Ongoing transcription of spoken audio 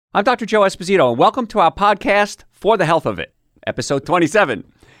I'm Dr. Joe Esposito, and welcome to our podcast, For the Health of It, episode 27.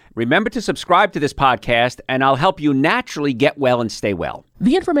 Remember to subscribe to this podcast, and I'll help you naturally get well and stay well.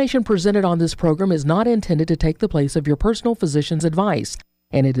 The information presented on this program is not intended to take the place of your personal physician's advice,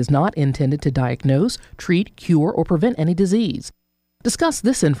 and it is not intended to diagnose, treat, cure, or prevent any disease. Discuss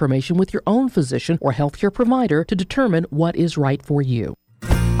this information with your own physician or healthcare provider to determine what is right for you.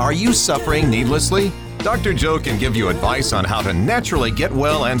 Are you suffering needlessly? Dr. Joe can give you advice on how to naturally get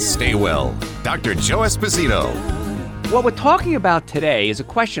well and stay well. Dr. Joe Esposito. What we're talking about today is a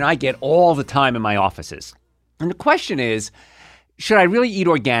question I get all the time in my offices. And the question is, should I really eat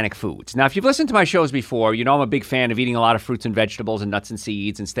organic foods? Now, if you've listened to my shows before, you know I'm a big fan of eating a lot of fruits and vegetables and nuts and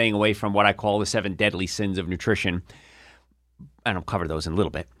seeds and staying away from what I call the 7 deadly sins of nutrition. And I'll cover those in a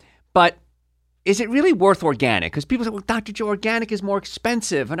little bit. But is it really worth organic? Because people say, well, Dr. Joe, organic is more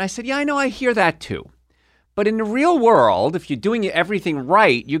expensive. And I said, yeah, I know, I hear that too. But in the real world, if you're doing everything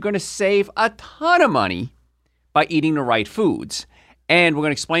right, you're going to save a ton of money by eating the right foods. And we're going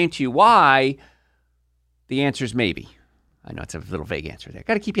to explain to you why. The answer is maybe. I know it's a little vague answer there.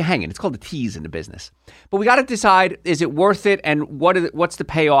 Got to keep you hanging. It's called the tease in the business. But we got to decide, is it worth it? And what's the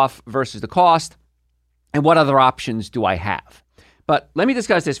payoff versus the cost? And what other options do I have? But let me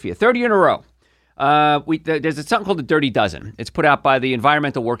discuss this for you. 30 in a row. There's something called the Dirty Dozen. It's put out by the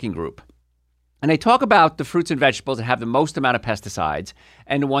Environmental Working Group. And they talk about the fruits and vegetables that have the most amount of pesticides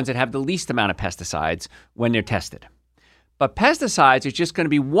and the ones that have the least amount of pesticides when they're tested. But pesticides is just going to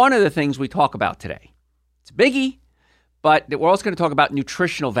be one of the things we talk about today. It's a biggie, but we're also going to talk about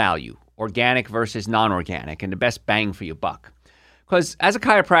nutritional value, organic versus non-organic, and the best bang for your buck. Because as a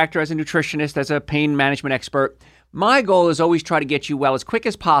chiropractor, as a nutritionist, as a pain management expert, my goal is always try to get you well as quick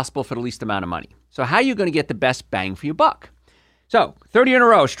as possible for the least amount of money. So how are you going to get the best bang for your buck? So, 30 in a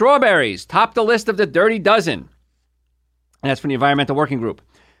row, strawberries top the list of the Dirty Dozen. And that's from the Environmental Working Group.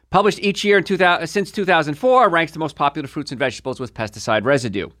 Published each year since 2004, ranks the most popular fruits and vegetables with pesticide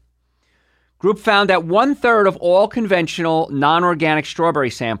residue. Group found that 1/3 of all conventional non-organic strawberry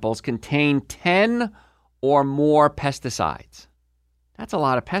samples contain 10 or more pesticides. That's a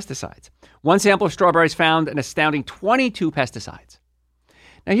lot of pesticides. One sample of strawberries found an astounding 22 pesticides.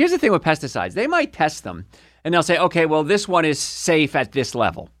 Now, here's the thing with pesticides. They might test them, and they'll say, okay, well, this one is safe at this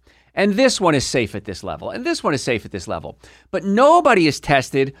level, and this one is safe at this level, and this one is safe at this level. But nobody has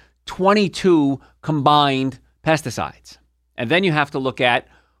tested 22 combined pesticides. And then you have to look at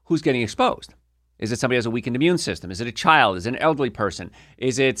who's getting exposed. Is it somebody who has a weakened immune system? Is it a child? Is it an elderly person?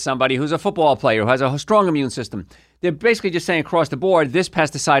 Is it somebody who's a football player who has a strong immune system? They're basically just saying across the board, this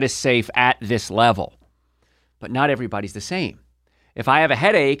pesticide is safe at this level. But not everybody's the same. If I have a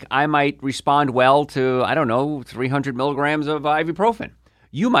headache, I might respond well to, 300 milligrams of ibuprofen.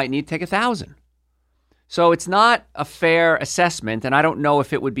 You might need to take 1,000. So it's not a fair assessment, and I don't know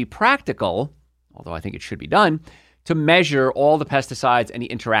if it would be practical, although I think it should be done, to measure all the pesticides and the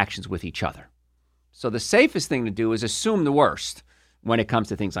interactions with each other. So the safest thing to do is assume the worst when it comes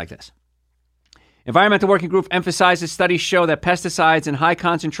to things like this. Environmental Working Group emphasizes studies show that pesticides in high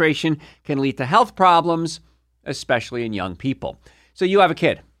concentration can lead to health problems, especially in young people. So you have a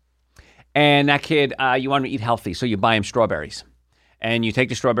kid, and that kid, you want him to eat healthy, so you buy him strawberries. And you take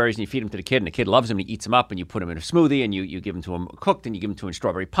the strawberries and you feed them to the kid, and the kid loves them, and he eats them up, and you put them in a smoothie, and you give them to him cooked, and you give them to him in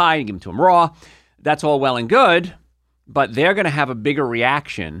strawberry pie, and you give them to him raw. That's all well and good, but they're going to have a bigger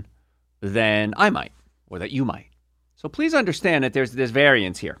reaction than I might, or that you might. So please understand that there's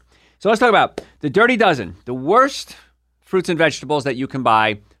variance here. So let's talk about the Dirty Dozen, the worst fruits and vegetables that you can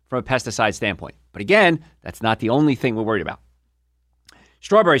buy from a pesticide standpoint. But again, that's not the only thing we're worried about.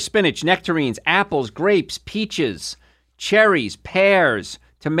 Strawberries, spinach, nectarines, apples, grapes, peaches, cherries, pears,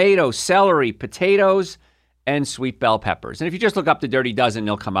 tomatoes, celery, potatoes, and sweet bell peppers. And if you just look up the Dirty Dozen,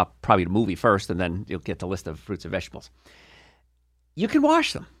 they'll come up probably the movie first, and then you'll get the list of fruits and vegetables. You can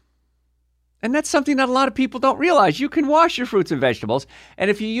wash them. And that's something that a lot of people don't realize. You can wash your fruits and vegetables. And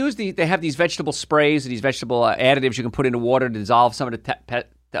if you use they have these vegetable sprays, these vegetable additives you can put into water to dissolve some of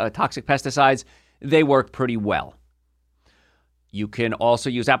the toxic pesticides. They work pretty well. You can also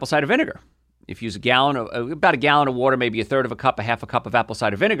use apple cider vinegar. If you use about a gallon of water, maybe a third of a cup, a half a cup of apple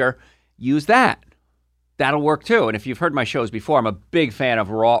cider vinegar, use that. That'll work too. And if you've heard my shows before, I'm a big fan of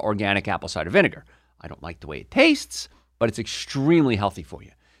raw organic apple cider vinegar. I don't like the way it tastes, but it's extremely healthy for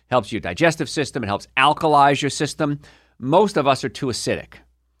you. Helps your digestive system. It helps alkalize your system. Most of us are too acidic.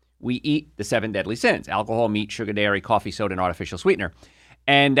 We eat the 7 deadly sins: alcohol, meat, sugar, dairy, coffee, soda, and artificial sweetener.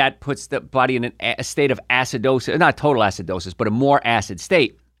 And that puts the body in a state of acidosis, not total acidosis, but a more acid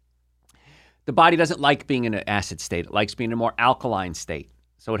state. The body doesn't like being in an acid state. It likes being in a more alkaline state.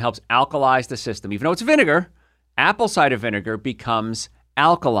 So it helps alkalize the system. Even though it's vinegar, apple cider vinegar becomes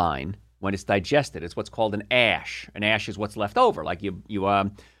alkaline when it's digested. It's what's called an ash. An ash is what's left over. Like you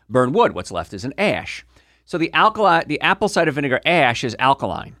burn wood, what's left is an ash. So the apple cider vinegar ash is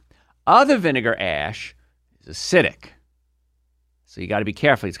alkaline. Other vinegar ash is acidic. So you got to be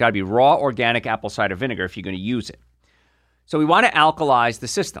careful. It's got to be raw organic apple cider vinegar if you're going to use it. So we want to alkalize the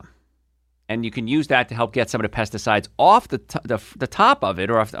system. And you can use that to help get some of the pesticides off the top of it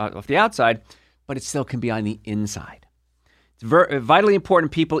or off the outside, but it still can be on the inside. It's vitally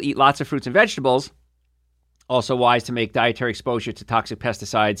important people eat lots of fruits and vegetables. Also wise to make dietary exposure to toxic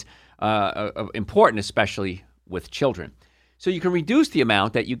pesticides important, especially with children. So you can reduce the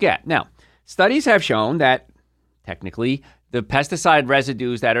amount that you get. Now, studies have shown that technically the pesticide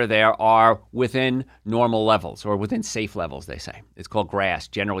residues that are there are within normal levels or within safe levels, they say. It's called GRAS,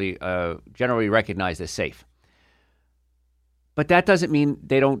 generally recognized as safe. But that doesn't mean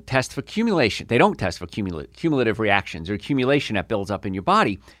they don't test for accumulation. They don't test for cumulative reactions or accumulation that builds up in your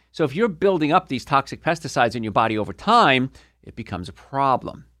body. So if you're building up these toxic pesticides in your body over time, it becomes a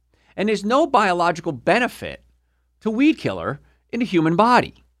problem. And there's no biological benefit to weed killer in the human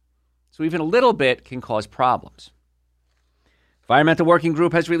body. So even a little bit can cause problems. Environmental Working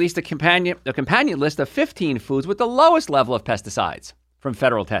Group has released a companion list of 15 foods with the lowest level of pesticides from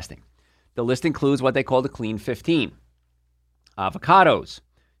federal testing. The list includes what they call the Clean 15. Avocados,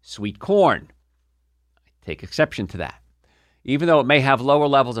 sweet corn. I take exception to that. Even though it may have lower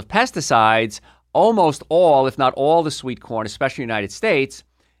levels of pesticides, almost all, if not all, the sweet corn, especially in the United States,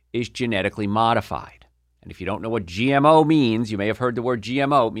 is genetically modified. And if you don't know what GMO means, you may have heard the word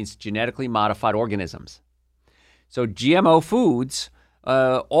GMO. It means genetically modified organisms. So GMO foods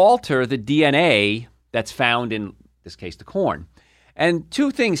alter the DNA that's found in this case, the corn. And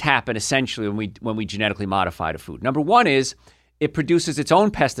two things happen essentially when we genetically modify the food. Number one is it produces its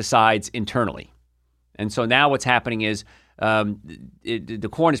own pesticides internally. And so now what's happening is the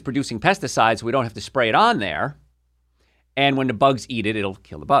corn is producing pesticides, so we don't have to spray it on there. And when the bugs eat it, it'll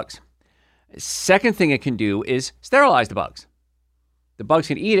kill the bugs. Second thing it can do is sterilize the bugs. The bugs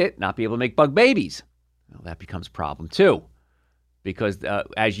can eat it, not be able to make bug babies. Well, that becomes a problem too, because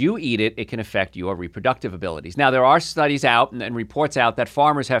as you eat it, it can affect your reproductive abilities. Now, there are studies out and reports out that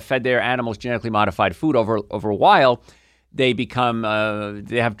farmers have fed their animals genetically modified food over a while. They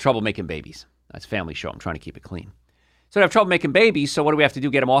have trouble making babies. That's Family Show. I'm trying to keep it clean. So they have trouble making babies, so what do we have to do?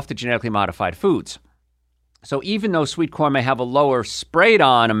 Get them off the genetically modified foods. So even though sweet corn may have a lower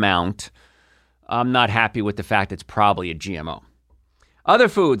sprayed-on amount, I'm not happy with the fact it's probably a GMO. Other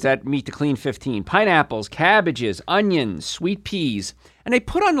foods that meet the Clean 15, pineapples, cabbages, onions, sweet peas, and they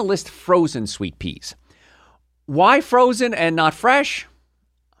put on the list frozen sweet peas. Why frozen and not fresh?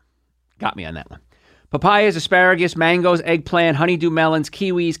 Got me on that one. Papayas, asparagus, mangoes, eggplant, honeydew melons,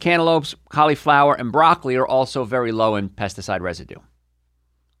 kiwis, cantaloupes, cauliflower, and broccoli are also very low in pesticide residue.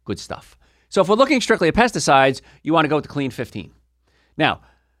 Good stuff. So if we're looking strictly at pesticides, you want to go with the Clean 15. Now,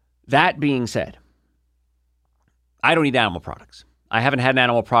 that being said, I don't eat animal products. I haven't had an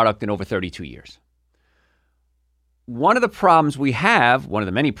animal product in over 32 years. One of the problems we have, one of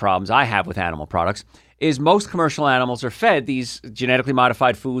the many problems I have with animal products, is most commercial animals are fed these genetically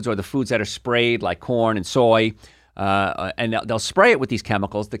modified foods or the foods that are sprayed like corn and soy, and they'll spray it with these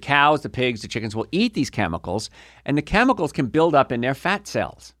chemicals. The cows, the pigs, the chickens will eat these chemicals, and the chemicals can build up in their fat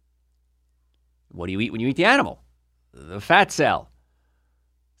cells. What do you eat when you eat the animal? The fat cell.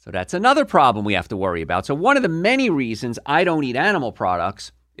 So that's another problem we have to worry about. So one of the many reasons I don't eat animal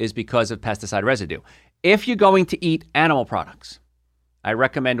products is because of pesticide residue. If you're going to eat animal products, I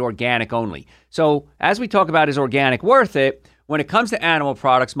recommend organic only. So as we talk about, is organic worth it? When it comes to animal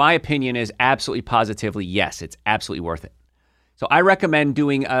products, my opinion is absolutely positively yes, it's absolutely worth it. So I recommend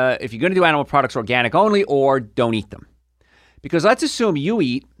doing, if you're going to do animal products, organic only or don't eat them. Because let's assume you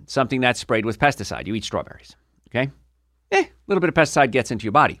eat something that's sprayed with pesticide. You eat strawberries, okay? A little bit of pesticide gets into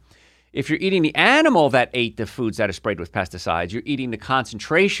your body. If you're eating the animal that ate the foods that are sprayed with pesticides, you're eating the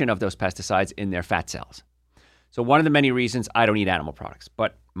concentration of those pesticides in their fat cells. So one of the many reasons I don't eat animal products.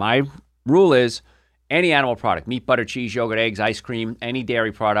 But my rule is any animal product, meat, butter, cheese, yogurt, eggs, ice cream, any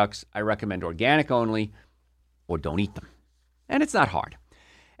dairy products, I recommend organic only or don't eat them. And it's not hard.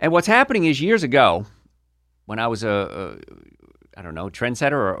 And what's happening is years ago, when I was a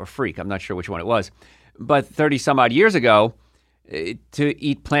trendsetter or freak, I'm not sure which one it was, but 30 some odd years ago, to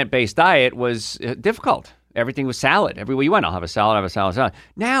eat plant-based diet was difficult. Everything was salad. Everywhere you went, I'll have a salad.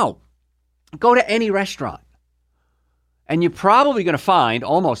 Now, go to any restaurant, and you're probably going to find,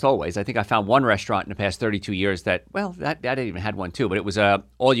 almost always, I think I found one restaurant in the past 32 years that even had one too, but it was an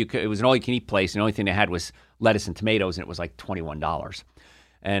all-you-can-eat place, and the only thing they had was lettuce and tomatoes, and it was like $21.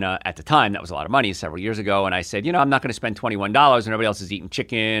 And at the time, that was a lot of money several years ago. And I said, I'm not going to spend $21 when everybody else is eating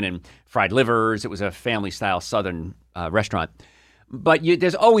chicken and fried livers. It was a family-style Southern restaurant. But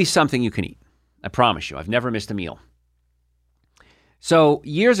there's always something you can eat. I promise you. I've never missed a meal. So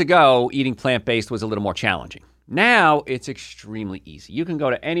years ago, eating plant-based was a little more challenging. Now, it's extremely easy. You can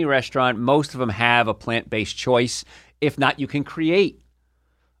go to any restaurant. Most of them have a plant-based choice. If not, you can create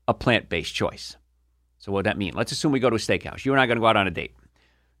a plant-based choice. So what would that mean? Let's assume we go to a steakhouse. You and I are going to go out on a date.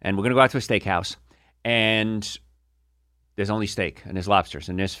 And we're going to go out to a steakhouse. And there's only steak. And there's lobsters.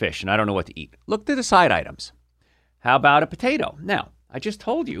 And there's fish. And I don't know what to eat. Look to the side items. How about a potato? Now, I just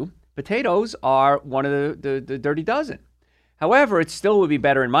told you, potatoes are one of the dirty dozen. However, it still would be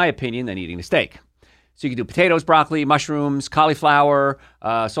better, in my opinion, than eating a steak. So you can do potatoes, broccoli, mushrooms, cauliflower,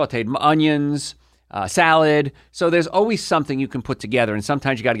 sauteed onions, salad. So there's always something you can put together. And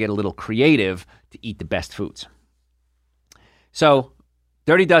sometimes you got to get a little creative to eat the best foods. So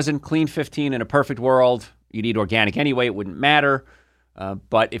dirty dozen, clean 15 in a perfect world. You'd eat organic anyway. It wouldn't matter.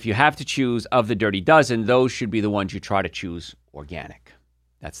 But if you have to choose of the dirty dozen, those should be the ones you try to choose organic.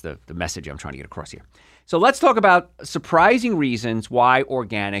 That's the message I'm trying to get across here. So let's talk about surprising reasons why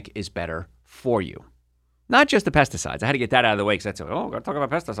organic is better for you. Not just the pesticides. I had to get that out of the way because that's, got to talk about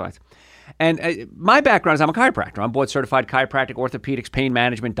pesticides. And my background is I'm a chiropractor. I'm board certified chiropractic, orthopedics, pain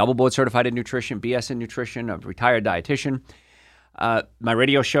management, double board certified in nutrition, BS in nutrition, a retired dietitian. My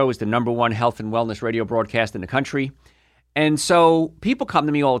radio show is the #1 health and wellness radio broadcast in the country. And so people come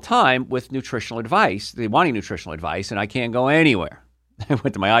to me all the time with nutritional advice. They're wanting nutritional advice, and I can't go anywhere. I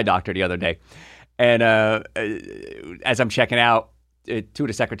went to my eye doctor the other day. And as I'm checking out, two of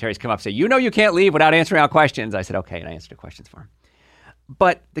the secretaries come up and say, you can't leave without answering our questions. I said, okay, and I answered the questions for him.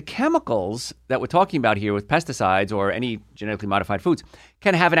 But the chemicals that we're talking about here with pesticides or any genetically modified foods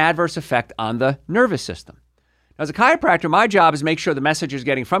can have an adverse effect on the nervous system. Now, as a chiropractor, my job is make sure the message is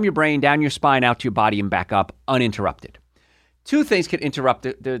getting from your brain, down your spine, out to your body, and back up uninterrupted. Two things can interrupt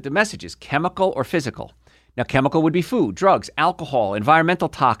the messages, chemical or physical. Now, chemical would be food, drugs, alcohol, environmental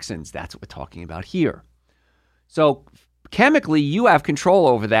toxins. That's what we're talking about here. So chemically, you have control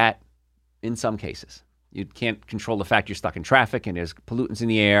over that in some cases. You can't control the fact you're stuck in traffic and there's pollutants in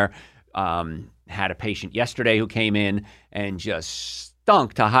the air. Had a patient yesterday who came in and just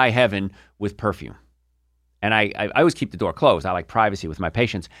stunk to high heaven with perfume. And I always keep the door closed. I like privacy with my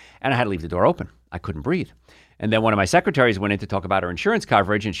patients. And I had to leave the door open. I couldn't breathe. And then one of my secretaries went in to talk about her insurance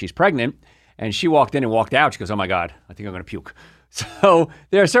coverage, and she's pregnant. And she walked in and walked out. She goes, oh, my God, I think I'm going to puke. So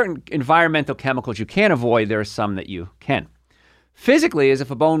there are certain environmental chemicals you can't avoid. There are some that you can. Physically, as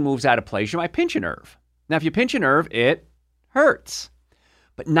if a bone moves out of place, you might pinch a nerve. Now, if you pinch a nerve, it hurts.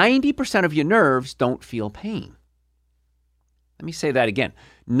 But 90% of your nerves don't feel pain. Let me say that again.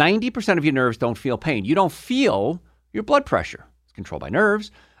 90% of your nerves don't feel pain. You don't feel your blood pressure. It's controlled by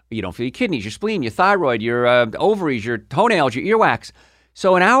nerves. You don't feel your kidneys, your spleen, your thyroid, your ovaries, your toenails, your earwax.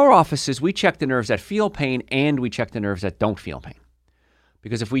 So in our offices, we check the nerves that feel pain and we check the nerves that don't feel pain.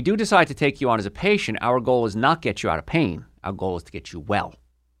 Because if we do decide to take you on as a patient, our goal is not get you out of pain. Our goal is to get you well.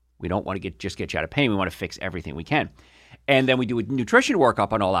 We don't want to just get you out of pain. We want to fix everything we can. And then we do a nutrition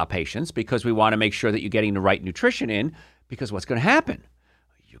workup on all our patients because we want to make sure that you're getting the right nutrition in, because what's going to happen?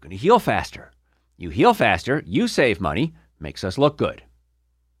 You're going to heal faster. You heal faster, you save money, makes us look good.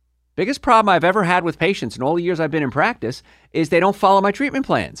 Biggest problem I've ever had with patients in all the years I've been in practice is they don't follow my treatment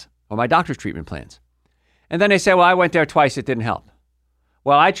plans or my doctor's treatment plans. And then they say, well, I went there twice, it didn't help.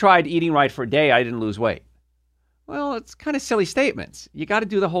 Well, I tried eating right for a day, I didn't lose weight. Well, it's kind of silly statements. You got to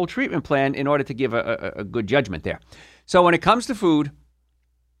do the whole treatment plan in order to give a good judgment there. So when it comes to food,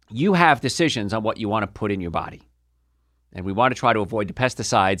 you have decisions on what you want to put in your body. And we want to try to avoid the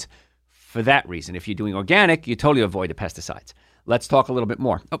pesticides for that reason. If you're doing organic, you totally avoid the pesticides. Let's talk a little bit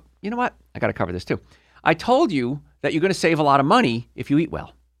more. Oh, you know what? I got to cover this too. I told you that you're going to save a lot of money if you eat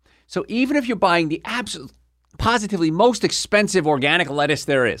well. So even if you're buying the positively most expensive organic lettuce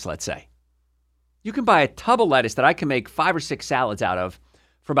there is, let's say, you can buy a tub of lettuce that I can make 5 or 6 salads out of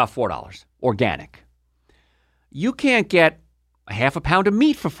for about $4, organic. You can't get a half a pound of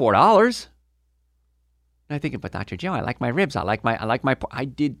meat for $4. And I'm thinking, but Dr. Joe, I like my ribs. I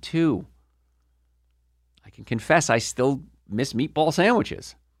did too. I can confess I still miss meatball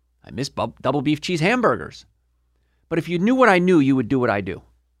sandwiches. I miss double beef cheese hamburgers. But if you knew what I knew, you would do what I do.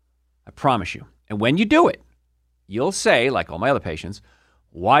 I promise you. And when you do it, you'll say, like all my other patients,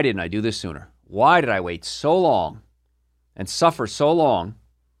 why didn't I do this sooner? Why did I wait so long and suffer so long?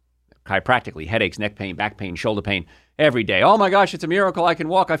 Chiropractically, headaches, neck pain, back pain, shoulder pain, every day. Oh my gosh, it's a miracle. I can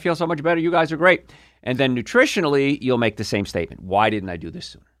walk. I feel so much better. You guys are great. And then nutritionally, you'll make the same statement. Why didn't I do this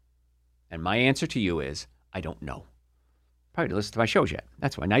sooner? And my answer to you is, I don't know. Probably didn't listen to my shows yet.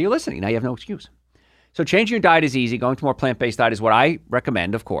 That's why. Now you're listening. Now you have no excuse. So changing your diet is easy. Going to more plant-based diet is what I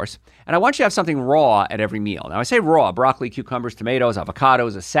recommend, of course. And I want you to have something raw at every meal. Now, I say raw, broccoli, cucumbers, tomatoes,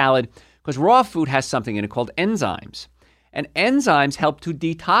 avocados, a salad, because raw food has something in it called enzymes. And enzymes help to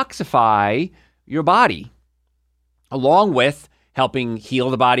detoxify your body, along with helping heal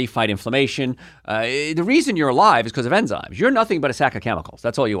the body, fight inflammation. The reason you're alive is because of enzymes. You're nothing but a sack of chemicals.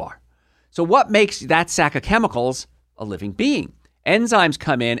 That's all you are. So what makes that sack of chemicals a living being? Enzymes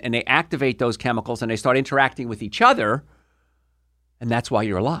come in and they activate those chemicals and they start interacting with each other, and that's why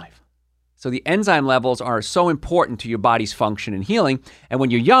you're alive. So the enzyme levels are so important to your body's function and healing, and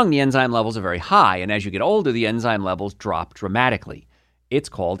when you're young, the enzyme levels are very high, and as you get older, the enzyme levels drop dramatically. It's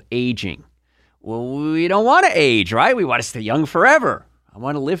called aging. Well, we don't want to age, right? We want to stay young forever. I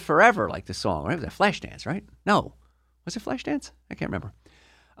want to live forever, like the song, right? Was that Flashdance, right? No. Was it Flashdance? I can't remember.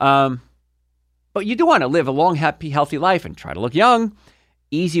 But you do want to live a long, happy, healthy life and try to look young.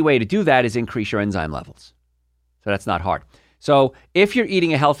 Easy way to do that is increase your enzyme levels. So that's not hard. So if you're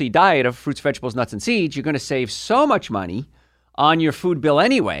eating a healthy diet of fruits, vegetables, nuts, and seeds, you're going to save so much money on your food bill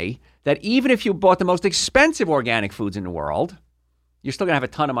anyway that even if you bought the most expensive organic foods in the world, you're still going to have a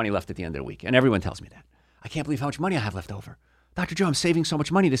ton of money left at the end of the week. And everyone tells me that. I can't believe how much money I have left over. Dr. Joe, I'm saving so much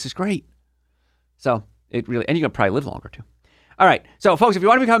money. This is great. So it really, and you're going to probably live longer too. All right. So, folks, if you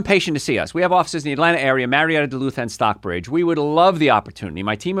want to become a patient to see us, we have offices in the Atlanta area, Marietta, Duluth, and Stockbridge. We would love the opportunity.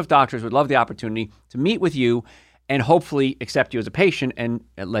 My team of doctors would love the opportunity to meet with you and hopefully accept you as a patient and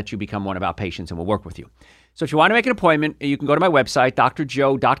let you become one of our patients, and we'll work with you. So if you want to make an appointment, you can go to my website,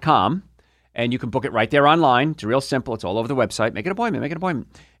 drjoe.com, and you can book it right there online. It's real simple. It's all over the website. Make an appointment.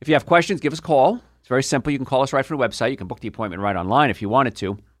 If you have questions, give us a call. It's very simple. You can call us right from the website. You can book the appointment right online if you wanted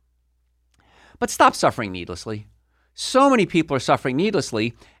to. But stop suffering needlessly. So many people are suffering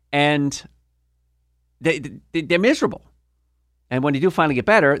needlessly, and they're miserable. And when they do finally get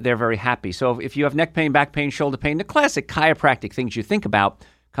better, they're very happy. So if you have neck pain, back pain, shoulder pain, the classic chiropractic things you think about,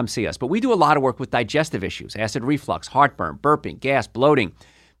 come see us. But we do a lot of work with digestive issues, acid reflux, heartburn, burping, gas, bloating.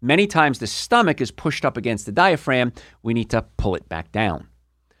 Many times the stomach is pushed up against the diaphragm. We need to pull it back down.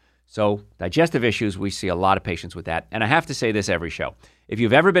 So digestive issues, we see a lot of patients with that. And I have to say this every show. If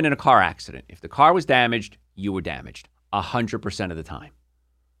you've ever been in a car accident, if the car was damaged, you were damaged 100% of the time.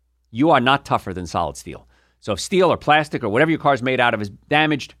 You are not tougher than solid steel. So if steel or plastic or whatever your car is made out of is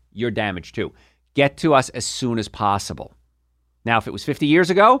damaged, you're damaged too. Get to us as soon as possible. Now, if it was 50 years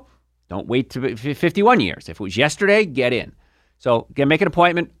ago, don't wait to 51 years. If it was yesterday, get in. So again, make an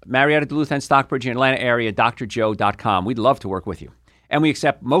appointment, Marietta, Duluth, and Stockbridge in the Atlanta area, drjoe.com. We'd love to work with you. And we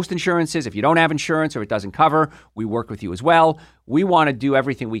accept most insurances. If you don't have insurance or it doesn't cover, we work with you as well. We want to do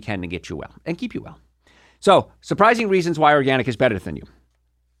everything we can to get you well and keep you well. So, surprising reasons why organic is better than you.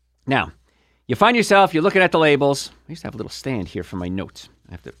 Now, you find yourself, you're looking at the labels. I used to have a little stand here for my notes.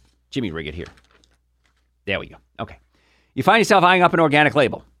 I have to jimmy rig it here. There we go. Okay. You find yourself eyeing up an organic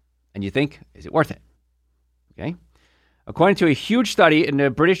label, and you think, is it worth it? Okay. According to a huge study in the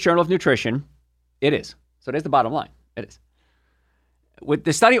British Journal of Nutrition, it is. So there's the bottom line. It is. With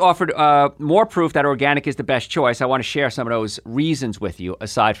the study offered more proof that organic is the best choice. I want to share some of those reasons with you,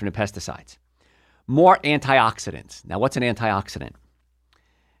 aside from the pesticides. More antioxidants. Now, what's an antioxidant?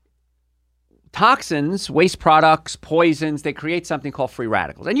 Toxins, waste products, poisons, they create something called free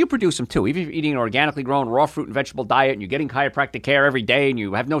radicals. And you produce them too. Even if you're eating an organically grown raw fruit and vegetable diet and you're getting chiropractic care every day and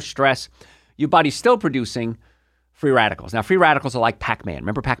you have no stress, your body's still producing free radicals. Now, free radicals are like Pac-Man.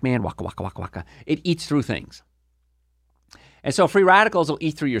 Remember Pac-Man? Waka, waka, waka, waka. It eats through things. And so free radicals will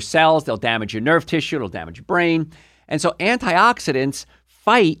eat through your cells. They'll damage your nerve tissue. It'll damage your brain. And so antioxidants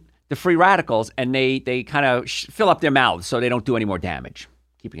fight the free radicals, and they kind of fill up their mouths so they don't do any more damage.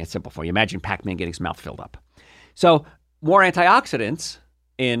 Keeping it simple for you. Imagine Pac-Man getting his mouth filled up. So more antioxidants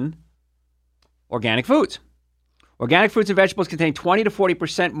in organic foods. Organic fruits and vegetables contain 20 to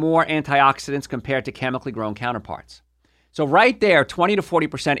 40% more antioxidants compared to chemically grown counterparts. So right there, 20 to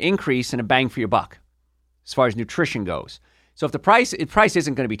 40% increase in a bang for your buck as far as nutrition goes. So if the price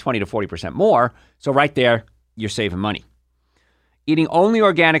isn't going to be 20 to 40% more, so right there, you're saving money. Eating only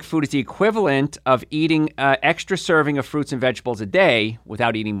organic food is the equivalent of eating an extra serving of fruits and vegetables a day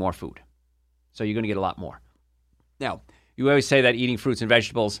without eating more food. So you're going to get a lot more. Now, you always say that eating fruits and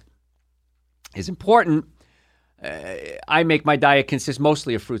vegetables is important. I make my diet consist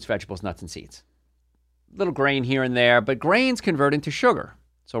mostly of fruits, vegetables, nuts, and seeds. Little grain here and there, but grains convert into sugar.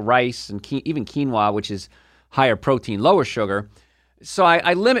 So rice and even quinoa, which is higher protein, lower sugar. So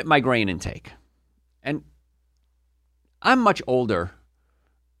I limit my grain intake. And I'm much older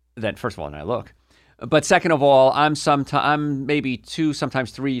than, first of all, than I look. But second of all, I'm maybe 2, sometimes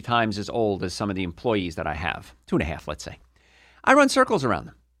 3 times as old as some of the employees that I have. 2.5, let's say. I run circles around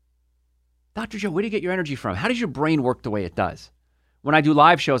them. Dr. Joe, where do you get your energy from? How does your brain work the way it does? When I do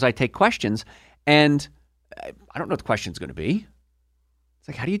live shows, I take questions, and I don't know what the question's going to be. It's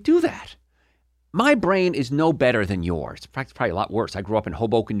like, how do you do that? My brain is no better than yours. In fact, it's probably a lot worse. I grew up in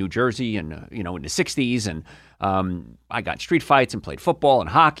Hoboken, New Jersey, and in the 60s, and I got in street fights and played football and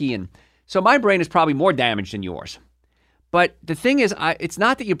hockey, and so my brain is probably more damaged than yours. But the thing is, it's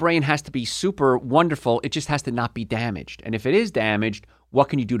not that your brain has to be super wonderful. It just has to not be damaged. And if it is damaged, what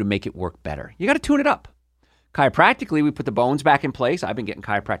can you do to make it work better? You got to tune it up. Chiropractically, we put the bones back in place. I've been getting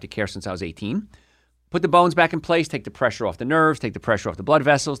chiropractic care since I was 18. Put the bones back in place, take the pressure off the nerves, take the pressure off the blood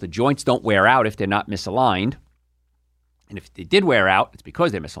vessels. The joints don't wear out if they're not misaligned. And if they did wear out, it's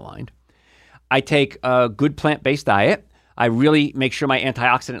because they're misaligned. I take a good plant-based diet. I really make sure my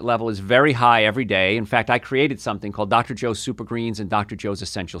antioxidant level is very high every day. In fact, I created something called Dr. Joe's Super Greens and Dr. Joe's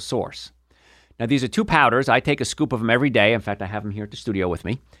Essential Source. Now, these are 2 powders. I take a scoop of them every day. In fact, I have them here at the studio with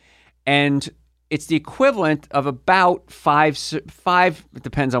me. And it's the equivalent of about five, it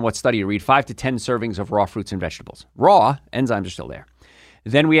depends on what study you read, 5 to 10 servings of raw fruits and vegetables. Raw, enzymes are still there.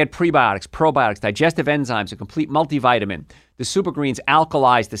 Then we add prebiotics, probiotics, digestive enzymes, a complete multivitamin. The Super Greens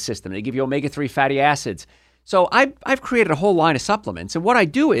alkalize the system. They give you omega-3 fatty acids. So I've created a whole line of supplements. And what I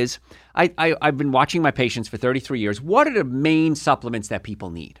do is I've been watching my patients for 33 years. What are the main supplements that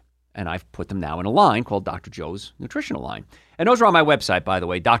people need? And I've put them now in a line called Dr. Joe's Nutritional Line. And those are on my website, by the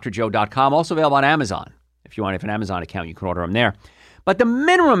way, drjoe.com. Also available on Amazon. If you have an Amazon account, you can order them there. But the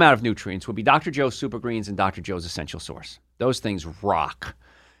minimum amount of nutrients would be Dr. Joe's Super Greens and Dr. Joe's Essential Source. Those things rock.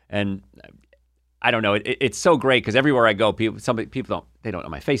 And I don't know, it's so great because everywhere I go, people don't know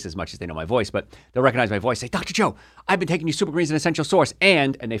my face as much as they know my voice, but they'll recognize my voice, say, Dr. Joe, I've been taking you Super Greens and Essential Source,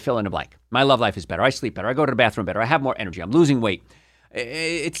 and they fill in a blank. My love life is better. I sleep better. I go to the bathroom better. I have more energy. I'm losing weight.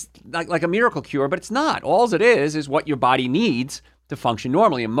 It's like a miracle cure, but it's not. All it is what your body needs to function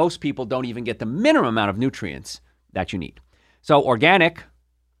normally, and most people don't even get the minimum amount of nutrients that you need. So organic,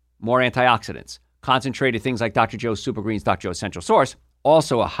 more antioxidants. Concentrated things like Dr. Joe's Super Greens, Dr. Joe's Essential Source,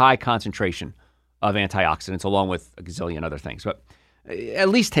 also a high concentration of antioxidants along with a gazillion other things. But at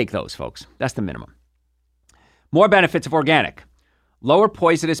least take those, folks. That's the minimum. More benefits of organic. Lower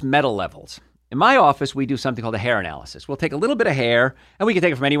poisonous metal levels. In my office, we do something called a hair analysis. We'll take a little bit of hair, and we can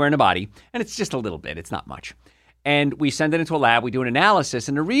take it from anywhere in the body, and it's just a little bit. It's not much. And we send it into a lab. We do an analysis,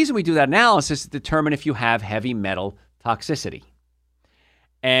 and the reason we do that analysis is to determine if you have heavy metal toxicity.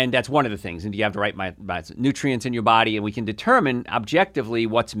 And that's one of the things. And do you have the right nutrients in your body? And we can determine objectively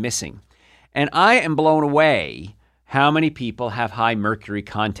what's missing. And I am blown away how many people have high mercury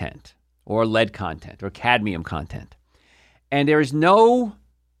content or lead content or cadmium content. And there is no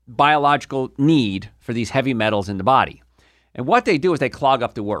biological need for these heavy metals in the body. And what they do is they clog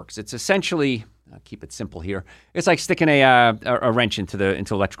up the works. It's essentially, I'll keep it simple here, it's like sticking a wrench into the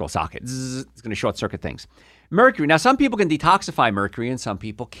electrical socket. Zzz, it's going to short circuit things. Mercury. Now, some people can detoxify mercury and some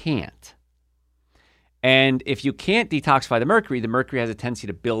people can't. And if you can't detoxify the mercury has a tendency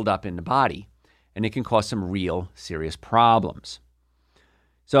to build up in the body, and it can cause some real serious problems.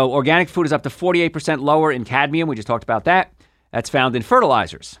 So organic food is up to 48% lower in cadmium. We just talked about that. That's found in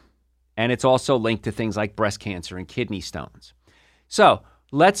fertilizers. And it's also linked to things like breast cancer and kidney stones. So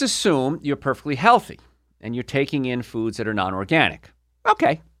let's assume you're perfectly healthy and you're taking in foods that are non-organic.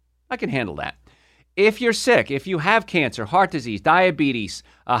 Okay, I can handle that. If you're sick, if you have cancer, heart disease, diabetes,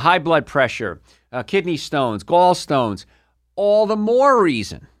 high blood pressure, kidney stones, gallstones, all the more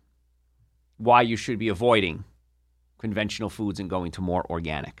reason why you should be avoiding conventional foods and going to more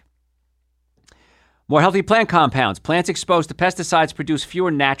organic. More healthy plant compounds. Plants exposed to pesticides produce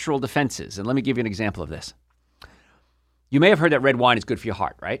fewer natural defenses. And let me give you an example of this. You may have heard that red wine is good for your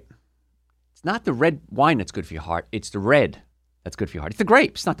heart, right? It's not the red wine that's good for your heart. It's the red that's good for your heart. It's the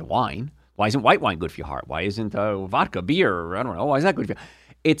grapes, not the wine. Why isn't white wine good for your heart? Why isn't vodka, beer, I don't know, why is that good for you?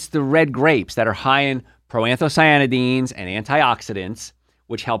 It's the red grapes that are high in proanthocyanidins and antioxidants,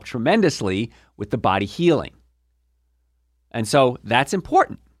 which help tremendously with the body healing. And so that's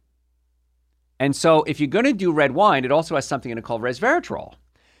important. And so if you're going to do red wine, it also has something in it called resveratrol.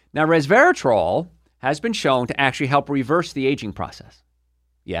 Now, resveratrol has been shown to actually help reverse the aging process.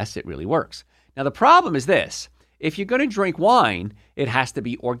 Yes, it really works. Now, the problem is this. If you're going to drink wine, it has to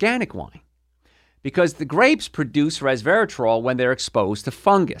be organic wine because the grapes produce resveratrol when they're exposed to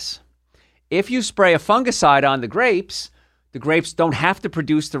fungus. If you spray a fungicide on the grapes don't have to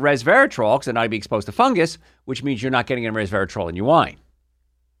produce the resveratrol because they're not going to be exposed to fungus, which means you're not getting any resveratrol in your wine.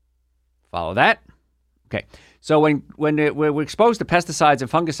 Follow that? Okay. So when we're exposed to pesticides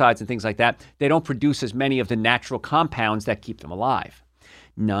and fungicides and things like that, they don't produce as many of the natural compounds that keep them alive.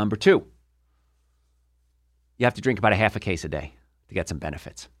 Number two, you have to drink about a half a case a day to get some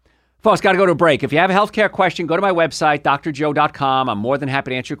benefits. Folks, got to go to a break. If you have a healthcare question, go to my website, drjoe.com. I'm more than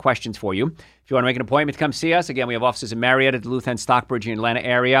happy to answer your questions for you. If you want to make an appointment to come see us, again, we have offices in Marietta, Duluth, and Stockbridge in the Atlanta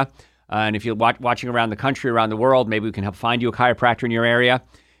area. And if you're watching around the country, around the world, maybe we can help find you a chiropractor in your area.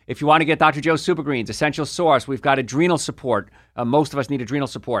 If you want to get Dr. Joe's Super Greens, Essential Source, we've got adrenal support. Most of us need adrenal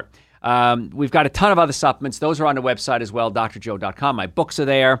support. We've got a ton of other supplements. Those are on the website as well, drjoe.com. My books are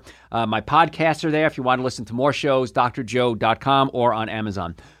there. My podcasts are there. If you want to listen to more shows, drjoe.com or on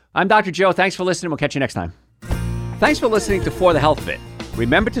Amazon. I'm Dr. Joe. Thanks for listening. We'll catch you next time. Thanks for listening to For the Health of It.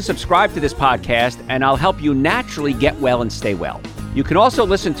 Remember to subscribe to this podcast, and I'll help you naturally get well and stay well. You can also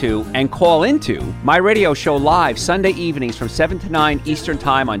listen to and call into my radio show live Sunday evenings from 7 to 9 Eastern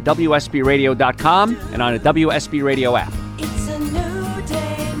Time on WSBRadio.com and on a WSB Radio app. It's a new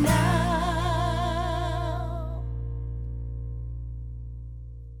day now.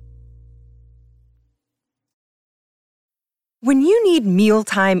 When you need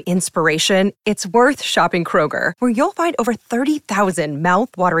mealtime inspiration, it's worth shopping Kroger, where you'll find over 30,000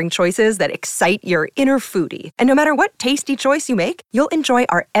 mouth-watering choices that excite your inner foodie. And no matter what tasty choice you make, you'll enjoy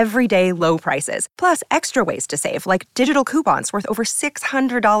our everyday low prices, plus extra ways to save, like digital coupons worth over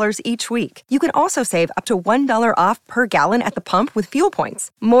 $600 each week. You can also save up to $1 off per gallon at the pump with fuel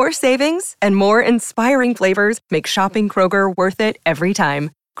points. More savings and more inspiring flavors make shopping Kroger worth it every time.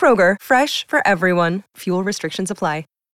 Kroger, fresh for everyone. Fuel restrictions apply.